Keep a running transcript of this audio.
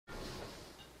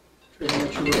Pretty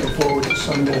much you're looking forward to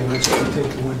Sunday and let's take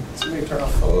the win.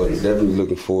 Definitely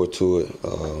looking forward to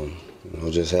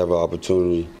it. Just have an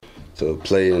opportunity to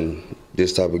play in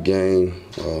this type of game.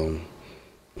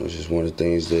 It's just one of the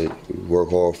things that you work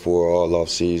hard for all off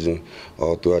season,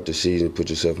 all throughout the season.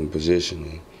 Put yourself in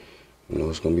position, and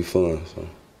it's going to be fun. So.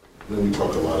 Then we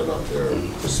talk a lot about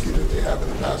the speed that they have in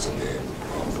the passing game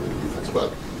for the defense,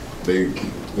 but they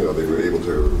were able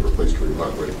to replace Kareem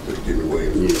Hunt with Damien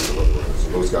Williams. So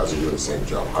those guys are doing the same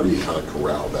job. How do you kind of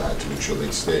corral that to make sure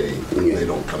they stay and they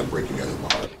don't kind of break you guys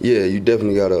apart? Yeah, you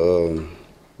definitely got to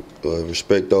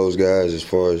respect those guys as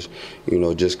far as,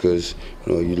 just because,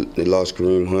 they lost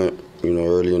Kareem Hunt,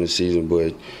 early in the season,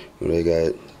 but, they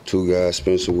got two guys,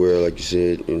 Spencer Ware, like you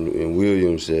said, and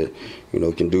Williams that,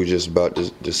 can do just about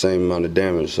the same amount of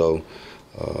damage. So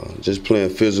just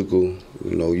playing physical,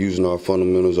 using our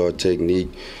fundamentals, our technique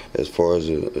as far as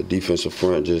a defensive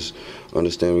front, just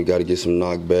understand we got to get some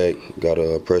knockback, got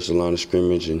to press the line of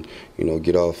scrimmage and,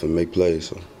 get off and make plays.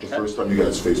 So. The first time you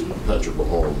guys faced Patrick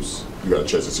Mahomes, you got a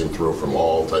chance to see him throw from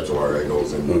all types of hard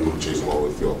angles and chase him all over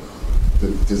the field.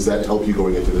 Does that help you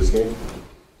going into this game?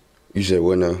 You said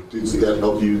what now? Does that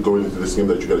help you going into this game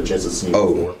that you got a chance to see him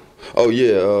before? Oh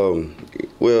yeah.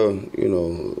 Well,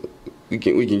 we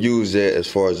can use that as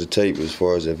far as the tape, as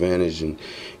far as advantage, and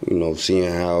seeing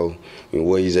how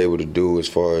what he's able to do as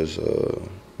far as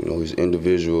his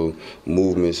individual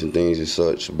movements and things as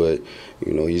such. But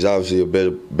he's obviously a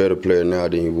better player now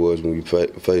than he was when we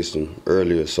faced him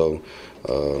earlier. So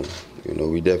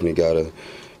we definitely gotta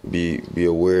be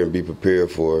aware and be prepared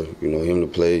for him to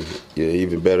play an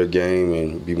even better game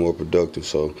and be more productive.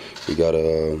 So we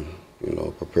gotta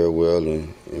prepare well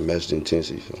and match the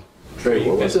intensity. So. Trey,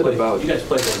 you guys play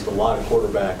against a lot of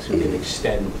quarterbacks who can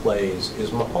extend plays. Is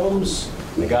Mahomes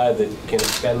the guy that can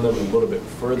extend them a little bit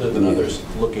further than others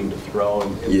looking to throw?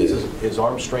 And does his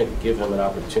arm strength give him an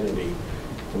opportunity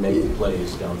to make the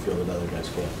plays downfield that other guys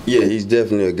can't? Yeah, he's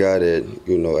definitely a guy that,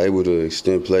 able to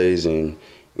extend plays, and,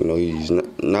 he's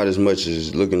not as much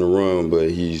as looking to run, but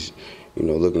he's,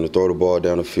 looking to throw the ball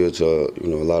down the field to,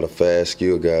 a lot of fast,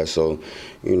 skilled guys. So,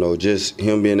 just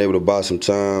him being able to buy some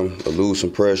time, lose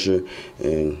some pressure,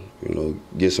 and,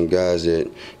 get some guys that,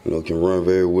 can run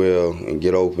very well and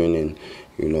get open. And,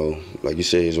 like you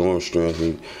said, his arm strength,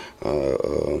 he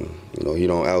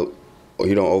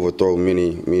don't overthrow many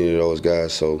of those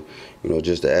guys. So,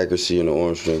 just the accuracy and the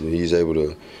arm strength that he's able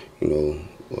to,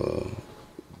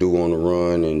 do on the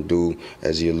run and do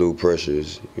as he elude pressure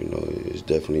is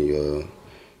definitely a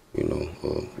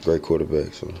great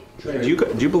quarterback. So. Do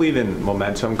you believe in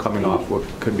momentum coming off what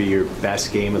could be your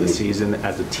best game of the season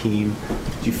as a team?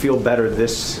 Do you feel better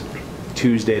this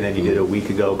Tuesday than you did a week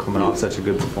ago coming off such a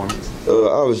good performance?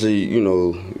 Obviously,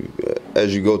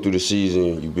 as you go through the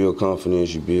season, you build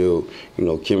confidence, you build,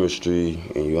 chemistry,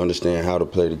 and you understand how to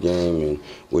play the game and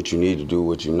what you need to do,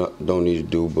 what you don't need to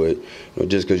do. But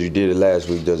just because you did it last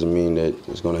week doesn't mean that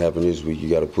it's going to happen this week. You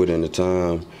got to put in the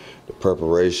time, the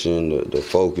preparation, the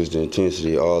focus, the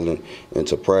intensity, all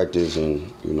into practice, and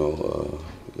you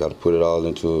got to put it all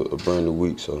into a brand new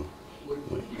week. So.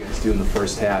 What did you guys do in the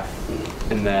first half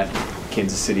in that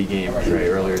Kansas City game, Trey,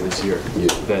 earlier this year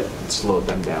that slowed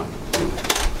them down?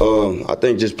 I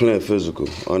think just playing physical,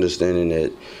 understanding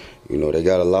that, they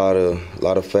got a lot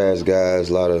of fast guys,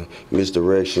 a lot of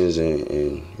misdirections,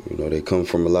 and they come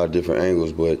from a lot of different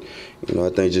angles. But, I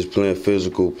think just playing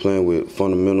physical, playing with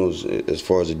fundamentals as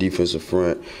far as the defensive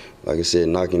front, like I said,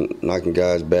 knocking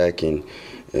guys back and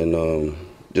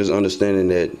just understanding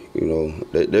that,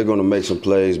 that they're going to make some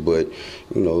plays, but,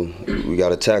 we got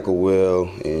to tackle well,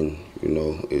 and,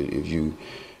 if you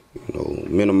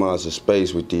minimize the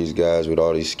space with these guys, with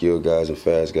all these skilled guys and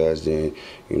fast guys, then,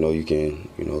 you can,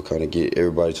 kind of get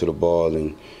everybody to the ball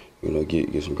and,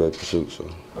 get some great pursuits. So.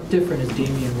 How different is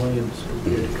Damien Williams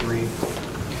compared to Kareem?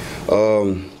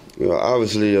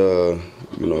 Obviously,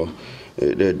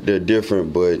 they're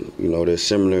different, but, they're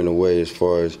similar in a way as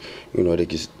far as, they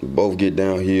can both get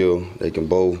downhill, they can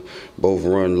both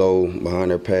run low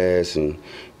behind their pass, and,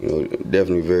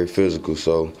 definitely very physical.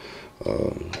 So,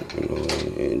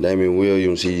 and Damien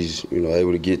Williams, he's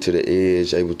able to get to the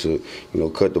edge, able to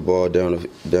cut the ball down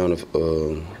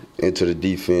into the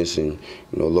defense and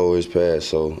lower his pass.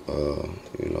 So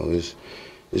it's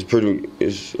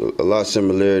a lot of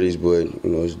similarities, but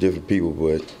it's different people,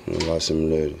 but a lot of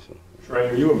similarities. So. Trey,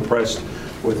 are you impressed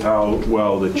with how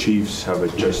well the Chiefs have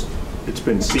adjusted? It's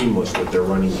been seamless with their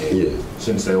running game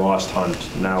since they lost Hunt.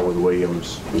 Now with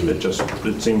Williams,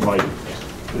 it seems like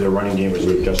their running game is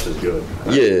just as good.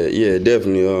 Yeah,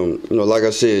 definitely. Like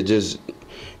I said, just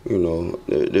you know,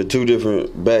 they're two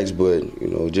different backs, but, you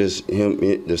know, just him,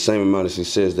 the same amount of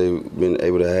success they've been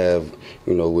able to have,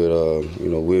 you know, with, you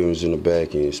know, Williams in the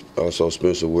back and also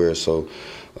Spencer Ware. So,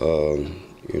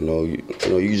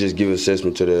 you just give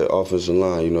assessment to the offensive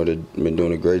line. You know, they've been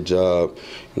doing a great job,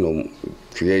 you know,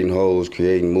 creating holes,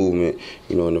 creating movement,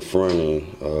 you know, in the front. And,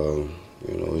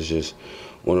 you know, it's just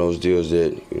one of those deals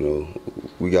that, you know,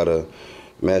 we got to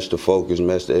match the focus,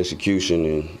 match the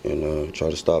execution, and try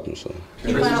to stop them. So.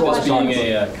 This being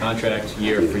a contract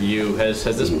year for you, has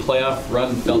this playoff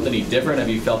run felt any different? Have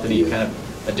you felt any kind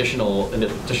of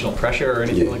additional pressure or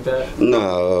anything like that?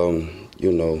 Nah,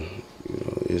 you know,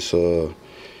 it's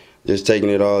just taking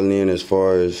it all in as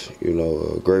far as, you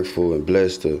know, grateful and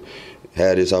blessed to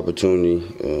have this opportunity,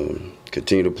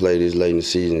 continue to play this late in the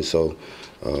season. So,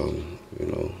 you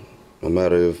know, no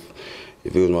matter if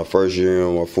it was my first year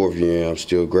or my fourth year, I'm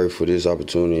still grateful for this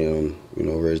opportunity, and I'm, you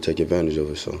know, ready to take advantage of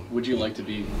it. So. Would you like to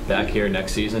be back here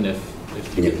next season if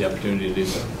you get the opportunity to do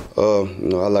so? You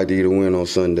know, I like to get a win on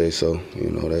Sunday, so, you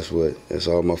know, that's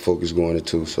all my focus going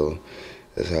into. So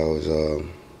that's how it's.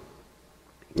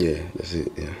 Yeah, that's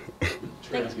it. Yeah.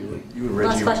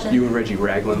 You and Reggie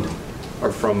Ragland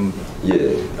are from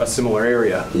a similar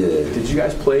area. Yeah. Did you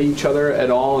guys play each other at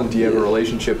all, and do you have a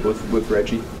relationship with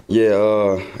Reggie? Yeah,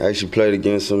 I actually played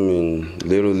against him in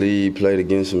Little League, played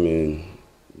against him in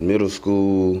middle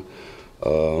school. I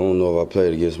don't know if I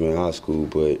played against him in high school,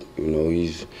 but, you know,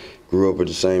 he's grew up in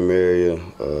the same area.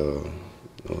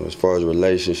 As far as a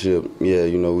relationship, yeah,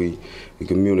 you know, we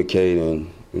communicate and,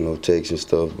 you know, text and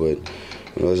stuff, but,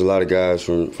 you know, there's a lot of guys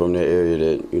from that area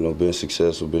that, you know, been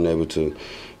successful, been able to,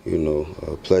 you know,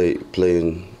 play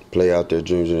out their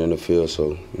dreams in the field. So,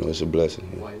 you know, it's a blessing.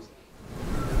 Yeah. Why is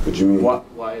that? What you mean?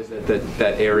 Why is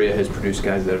that area has produced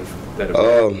guys that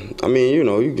have I mean, you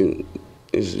know,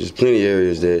 there's plenty of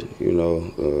areas that, you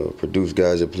know, produce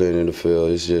guys that play in the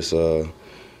field. It's just, you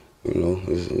know,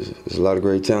 there's a lot of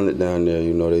great talent down there.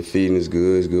 You know, they feeding is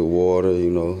good, it's good water. You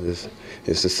know, it's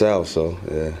the South, so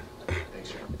yeah.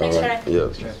 Thanks, Trey. All right. Yeah.